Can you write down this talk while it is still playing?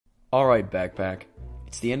Alright, Backpack.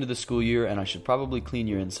 It's the end of the school year, and I should probably clean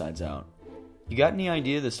your insides out. You got any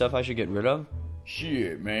idea of the stuff I should get rid of?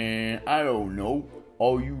 Shit, man, I don't know.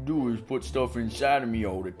 All you do is put stuff inside of me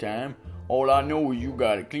all the time. All I know is you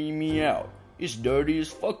gotta clean me out. It's dirty as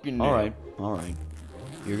fucking there. Alright.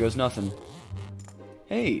 Here goes nothing.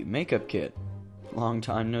 Hey, makeup kit. Long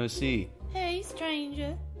time no see. Hey,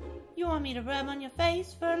 stranger. You want me to rub on your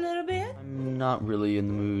face for a little bit? I'm not really in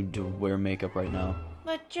the mood to wear makeup right now.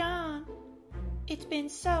 But John, it's been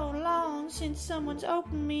so long since someone's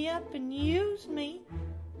opened me up and used me.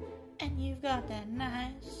 And you've got that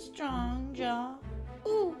nice, strong jaw.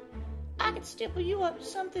 Ooh, I could stipple you up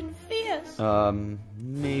something fierce.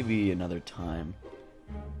 Maybe another time.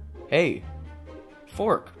 Hey,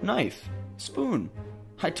 fork, knife, spoon.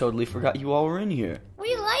 I totally forgot you all were in here.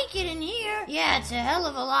 We like it in here. Yeah, it's a hell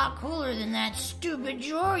of a lot cooler than that stupid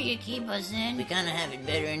drawer you keep us in. We kinda have it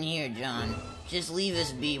better in here, John. Just leave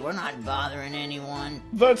us be. We're not bothering anyone.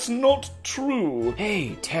 That's not true.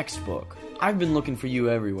 Hey, textbook. I've been looking for you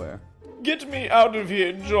everywhere. Get me out of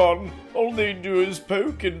here, John. All they do is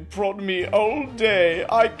poke and prod me all day.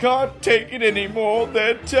 I can't take it anymore.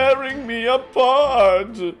 They're tearing me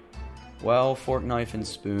apart. Well, fork, knife, and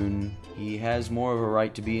spoon. He has more of a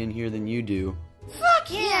right to be in here than you do. Fuck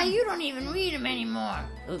him! Yeah, you don't even read them anymore.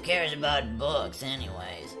 Who cares about books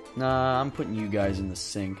anyways? Nah, I'm putting you guys in the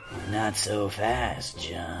sink. Not so fast,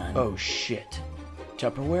 John. Oh, shit.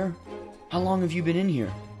 Tupperware? How long have you been in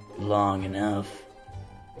here? Long enough.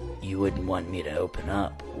 You wouldn't want me to open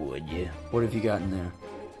up, would you? What have you got in there?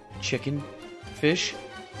 Chicken? Fish?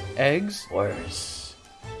 Eggs? Worse.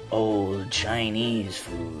 Old Chinese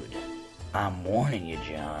food. I'm warning you,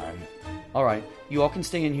 John. Alright, you all can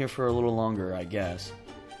stay in here for a little longer, I guess.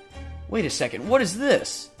 Wait a second, what is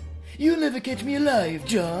this? You'll never catch me alive,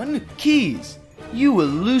 John. Keys! You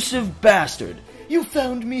elusive bastard! You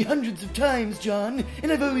found me hundreds of times, John,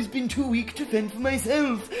 and I've always been too weak to fend for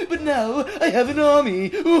myself. But now I have an army.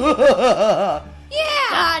 Yeah!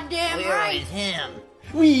 Goddamn right! With him.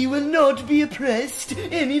 We will not be oppressed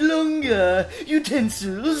any longer.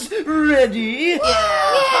 Utensils ready.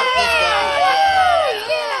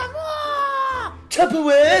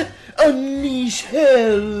 Tupperware, unleash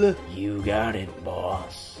hell. You got it,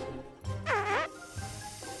 boss.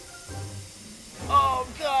 Oh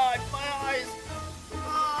God, my eyes!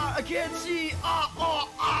 I can't see!